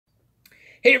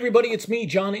Hey everybody, it's me,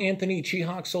 John Anthony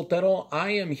Chihawk Soltero. I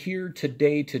am here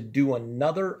today to do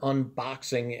another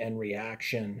unboxing and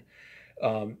reaction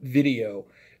video.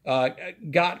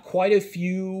 Got quite a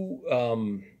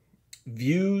few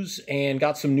views and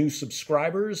got some new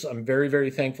subscribers. I'm very,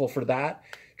 very thankful for that.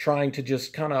 Trying to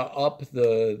just kind of up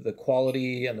the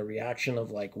quality and the reaction of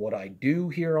like what I do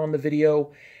here on the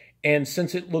video. And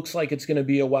since it looks like it's going to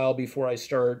be a while before I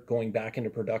start going back into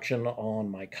production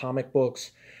on my comic books,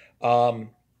 I'm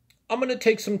going to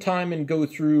take some time and go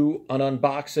through an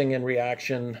unboxing and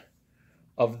reaction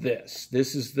of this.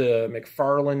 This is the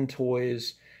McFarlane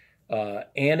Toys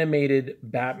animated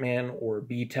Batman or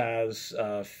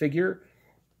BTAS figure.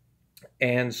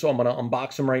 And so I'm going to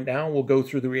unbox him right now. We'll go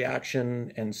through the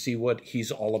reaction and see what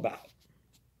he's all about.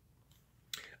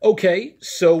 Okay,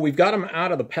 so we've got him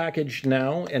out of the package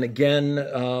now. And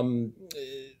again,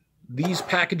 these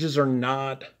packages are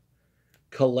not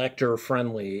collector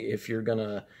friendly if you're going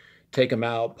to take them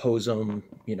out, pose them,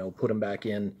 put them back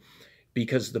in,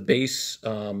 because the base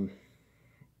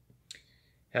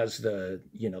has the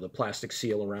plastic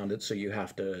seal around it, so you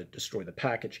have to destroy the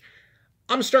package.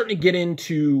 I'm starting to get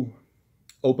into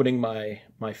opening my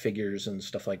figures and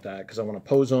stuff like that because I want to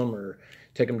pose them or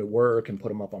take them to work and put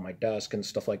them up on my desk and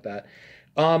stuff like that.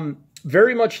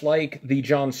 Very much like the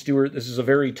John Stewart, this is a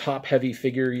very top-heavy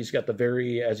figure. He's got the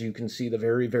very, as you can see, the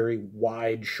very, very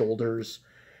wide shoulders.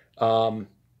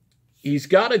 He's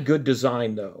got a good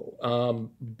design, though.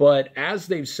 But as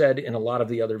they've said in a lot of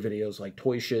the other videos, like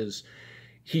Toy Shiz,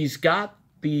 he's got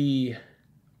the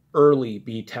early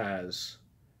BTAS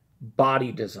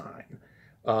body design.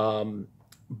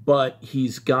 But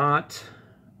he's got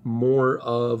more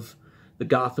of the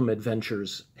Gotham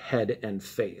Adventures head and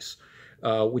face,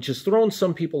 which has thrown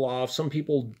some people off. Some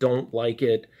people don't like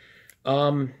it.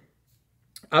 I'm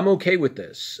okay with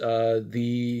this.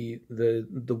 The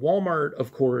Walmart,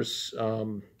 of course,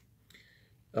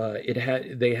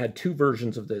 they had two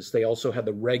versions of this. They also had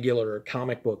the regular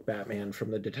comic book Batman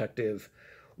from the Detective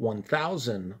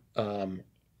 1000,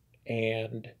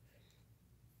 and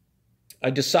I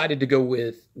decided to go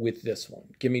with this one.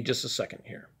 Give me just a second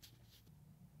here.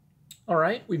 All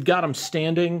right, we've got him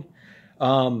standing,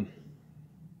 and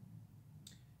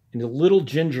a little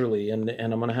gingerly, and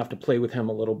I'm going to have to play with him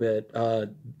a little bit.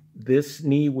 This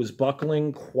knee was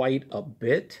buckling quite a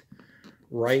bit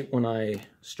right when I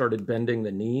started bending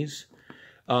the knees.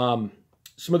 Some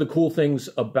of the cool things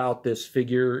about this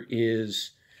figure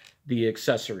is the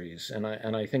accessories, and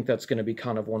I think that's going to be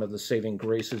kind of one of the saving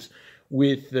graces.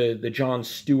 With the John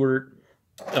Stewart,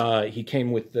 he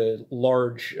came with the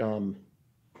large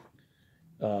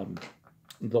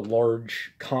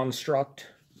construct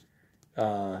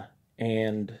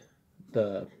and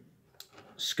the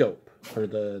scope, or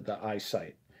the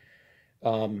eyesight.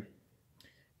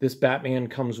 This Batman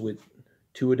comes with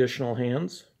 2 additional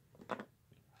hands.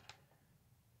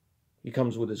 He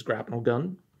comes with his grapnel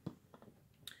gun,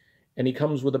 and he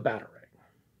comes with a batarang.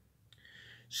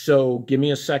 So give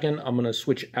me a second. I'm going to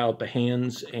switch out the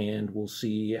hands, and we'll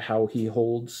see how he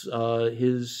holds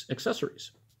his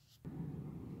accessories.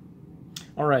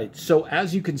 All right, so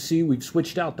as you can see, we've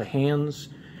switched out the hands,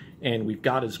 and we've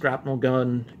got his grapnel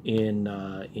gun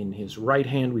in his right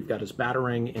hand. We've got his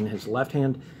batarang in his left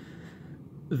hand.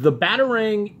 The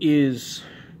batarang is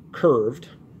curved,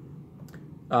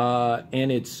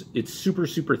 and it's super,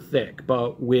 super thick,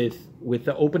 but with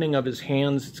the opening of his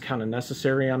hands, it's kind of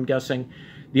necessary, I'm guessing.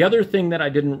 The other thing that I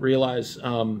didn't realize,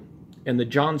 in the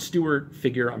John Stewart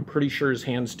figure, I'm pretty sure his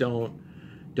hands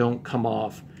don't come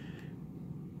off.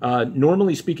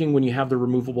 Normally speaking, when you have the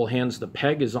removable hands, the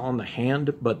peg is on the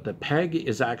hand, but the peg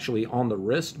is actually on the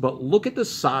wrist. But look at the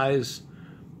size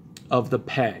of the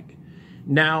peg.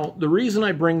 Now, the reason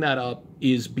I bring that up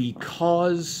is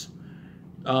because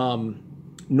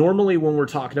normally when we're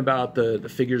talking about the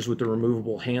figures with the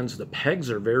removable hands, the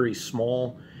pegs are very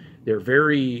small. They're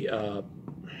very,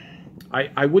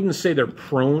 I wouldn't say they're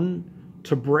prone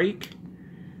to break,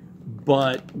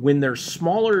 but when they're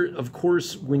smaller, of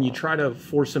course, when you try to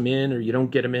force them in or you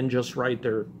don't get them in just right,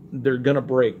 they're going to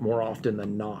break more often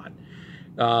than not.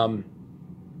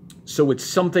 So it's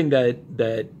something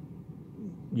that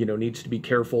needs to be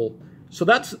careful. So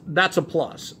that's a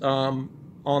plus. On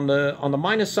the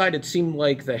minus side, it seemed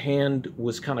like the hand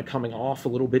was kind of coming off a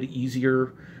little bit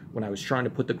easier when I was trying to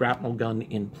put the grapnel gun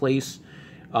in place.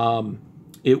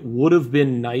 It would have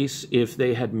been nice if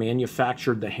they had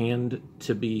manufactured the hand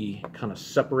to be kind of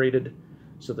separated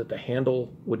so that the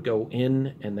handle would go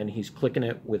in and then he's clicking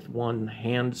it with one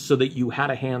hand, so that you had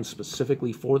a hand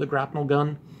specifically for the grapnel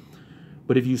gun.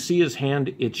 But if you see his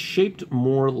hand, it's shaped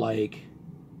more like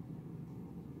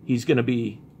he's going to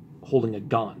be holding a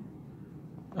gun,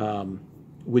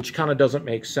 which kind of doesn't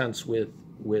make sense with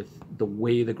the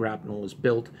way the grapnel is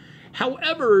built.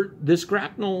 However, this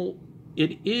grapnel,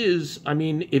 it is, I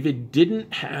mean, if it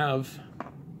didn't have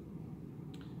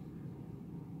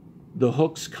the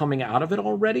hooks coming out of it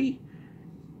already,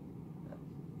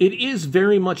 it is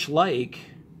very much like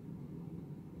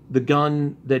the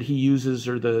gun that he uses,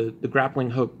 or the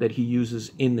grappling hook that he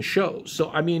uses in the show. So,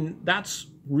 I mean, that's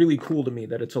really cool to me,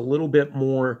 that it's a little bit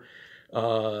more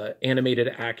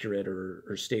animated accurate,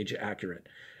 or stage accurate.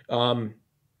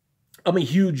 I'm a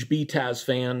huge BTAS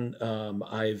fan.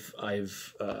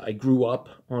 I grew up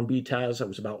on BTAS. I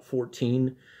was about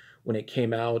 14 when it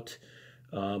came out.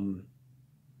 To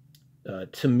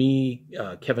me,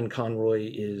 Kevin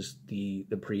Conroy is the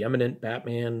preeminent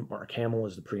Batman. Mark Hamill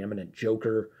is the preeminent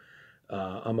Joker.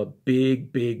 I'm a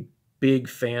big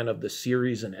fan of the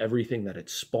series and everything that it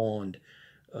spawned.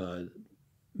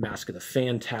 Mask of the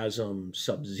Phantasm,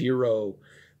 Sub-Zero,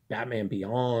 Batman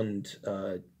Beyond,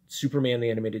 Superman the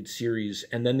Animated Series,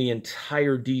 and then the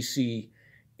entire DC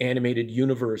animated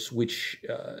universe, which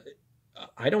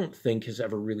I don't think has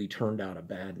ever really turned out a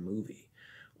bad movie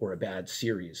or a bad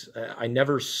series. I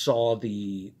never saw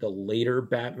the later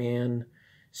Batman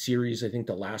series. I think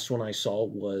the last one I saw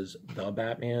was The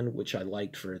Batman, which I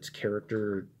liked for its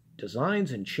character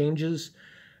designs and changes.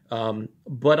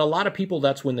 But a lot of people,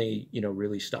 that's when they,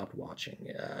 really stopped watching.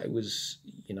 It was,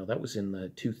 that was in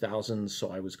the 2000s, so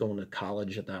I was going to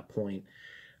college at that point.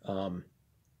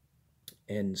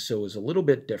 And so it was a little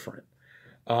bit different.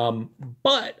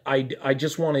 But I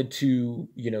just wanted to,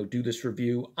 do this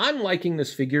review. I'm liking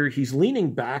this figure. He's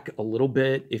leaning back a little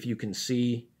bit, if you can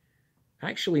see.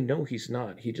 Actually, no, he's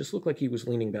not. He just looked like he was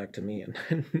leaning back to me,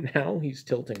 and now he's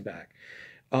tilting back.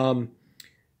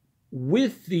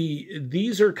 With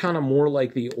these are kind of more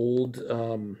like the old,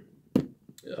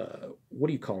 what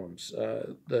do you call them?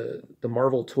 The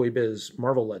Marvel Toy Biz,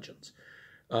 Marvel Legends,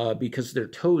 because their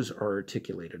toes are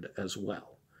articulated as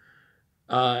well.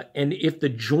 And if the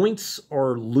joints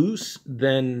are loose,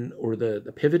 then, or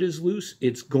the pivot is loose,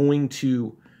 it's going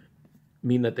to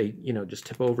mean that they, just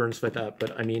tip over and stuff like that.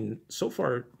 But I mean, so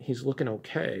far he's looking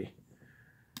okay.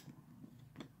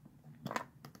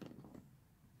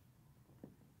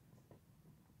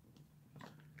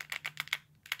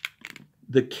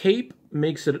 The cape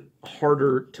makes it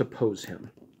harder to pose him.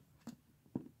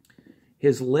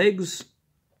 His legs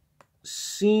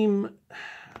seem,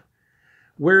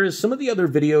 whereas some of the other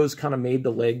videos kind of made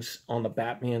the legs on the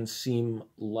Batman seem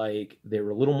like they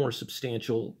were a little more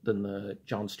substantial than the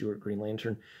John Stewart Green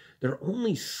Lantern, they're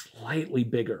only slightly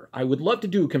bigger. I would love to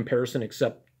do a comparison,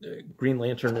 except Green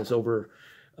Lantern is over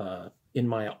in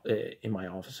my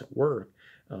office at work,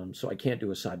 so I can't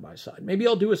do a side-by-side. Maybe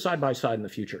I'll do a side-by-side in the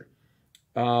future.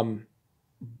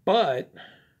 But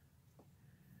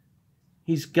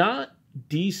he's got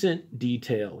decent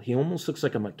detail. He almost looks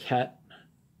like a maquette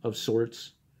of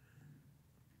sorts.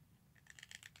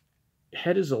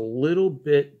 Head is a little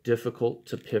bit difficult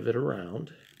to pivot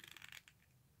around.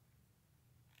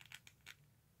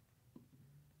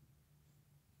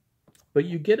 But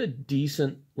you get a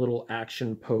decent little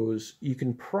action pose. You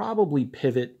can probably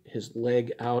pivot his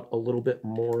leg out a little bit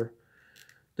more.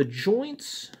 The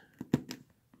joints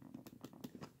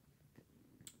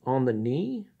on the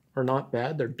knee are not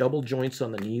bad. They're double joints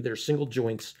on the knee. They're single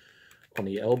joints on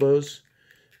the elbows.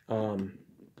 But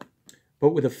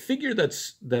with a figure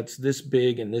that's this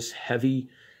big and this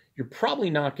heavy, you're probably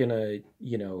not gonna,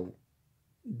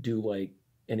 do like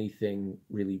anything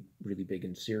really big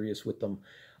and serious with them.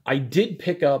 I did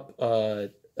pick up a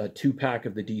 2-pack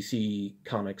of the DC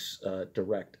Comics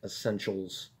Direct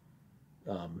Essentials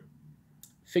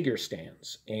figure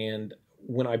stands, and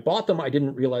when I bought them, I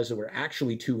didn't realize there were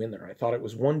actually 2 in there. I thought it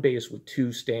was one base with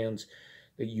 2 stands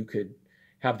that you could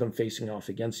have them facing off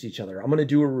against each other. I'm going to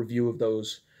do a review of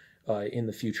those in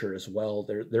the future as well.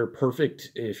 They're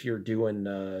perfect if you're doing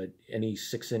any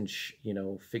 6-inch,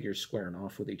 figures squaring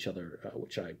off with each other,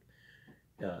 which I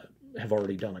have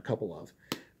already done a couple of.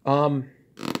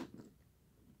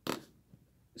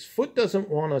 His foot doesn't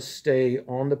want to stay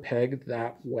on the peg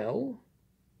that well.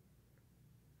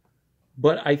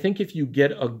 But I think if you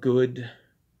get a good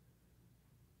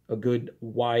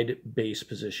wide base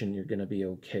position, you're going to be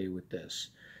okay with this.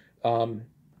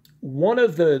 One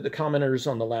of the commenters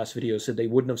on the last video said they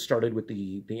wouldn't have started with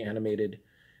the animated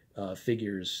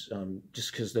figures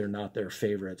just because they're not their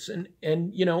favorites. And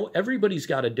everybody's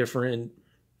got a different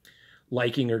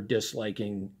liking or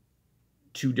disliking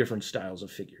to different styles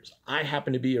of figures. I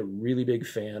happen to be a really big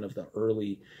fan of the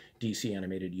early DC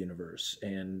animated universe,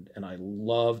 and I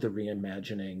love the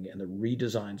reimagining and the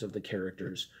redesigns of the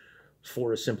characters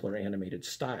for a simpler animated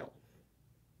style.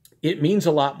 It means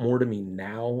a lot more to me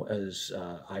now, as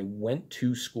I went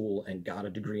to school and got a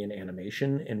degree in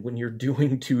animation. And when you're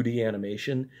doing 2D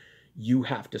animation, you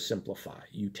have to simplify.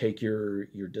 You take your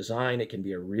design, it can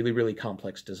be a really, really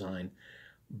complex design,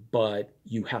 but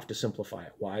you have to simplify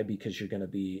it. Why? Because you're going to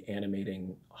be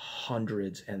animating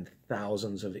hundreds and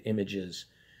thousands of images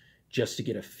just to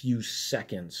get a few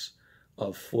seconds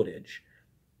of footage.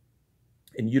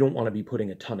 And you don't want to be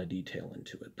putting a ton of detail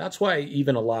into it. That's why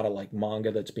even a lot of like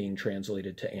manga that's being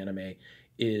translated to anime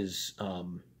is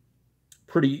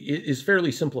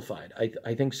fairly simplified.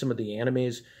 I think some of the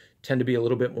animes tend to be a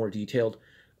little bit more detailed.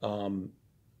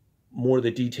 More of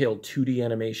the detailed 2D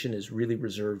animation is really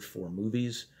reserved for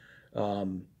movies.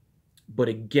 But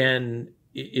again,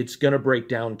 it's going to break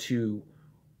down to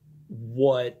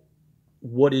what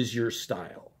is your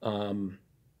style.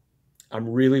 I'm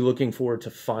really looking forward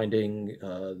to finding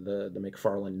the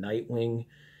McFarlane Nightwing,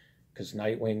 because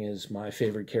Nightwing is my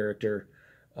favorite character.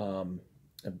 A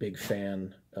big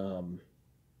fan.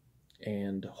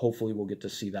 And hopefully we'll get to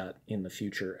see that in the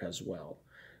future as well.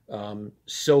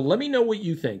 So let me know what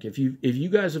you think. If you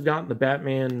guys have gotten the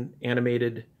Batman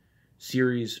animated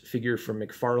series figure from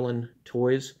McFarlane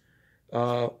Toys,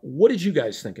 what did you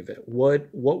guys think of it?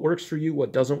 What works for you?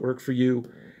 What doesn't work for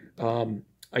you?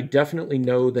 I definitely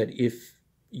know that if,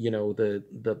 you know,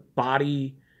 the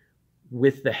body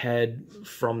with the head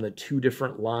from the two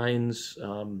different lines,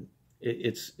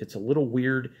 it's a little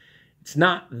weird. It's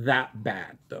not that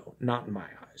bad, though, not in my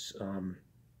eyes.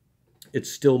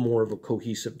 It's still more of a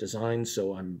cohesive design,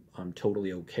 so I'm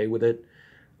totally okay with it.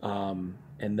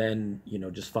 And then, you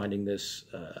know, just finding this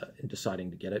and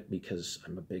deciding to get it because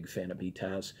I'm a big fan of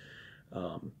BTAS.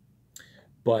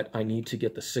 But I need to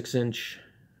get the 6-inch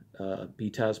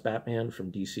BTAS Batman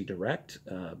from DC Direct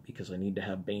because I need to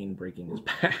have Bane breaking his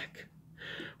back.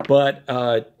 But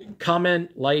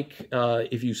comment, like,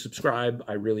 if you subscribe,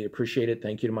 I really appreciate it.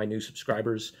 Thank you to my new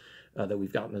subscribers that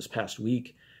we've gotten this past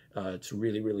week. It's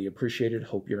really, really appreciated.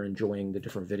 Hope you're enjoying the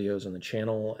different videos on the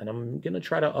channel. And I'm going to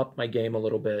try to up my game a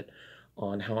little bit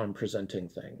on how I'm presenting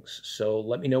things. So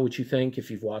let me know what you think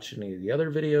if you've watched any of the other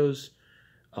videos.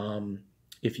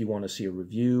 If you want to see a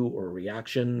review or a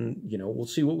reaction, you know, we'll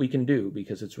see what we can do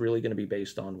because it's really going to be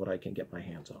based on what I can get my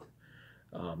hands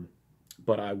on.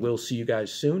 But I will see you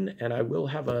guys soon, and I will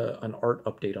have an art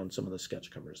update on some of the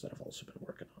sketch covers that I've also been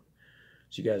working on.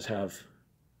 So you guys have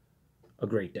a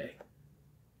great day.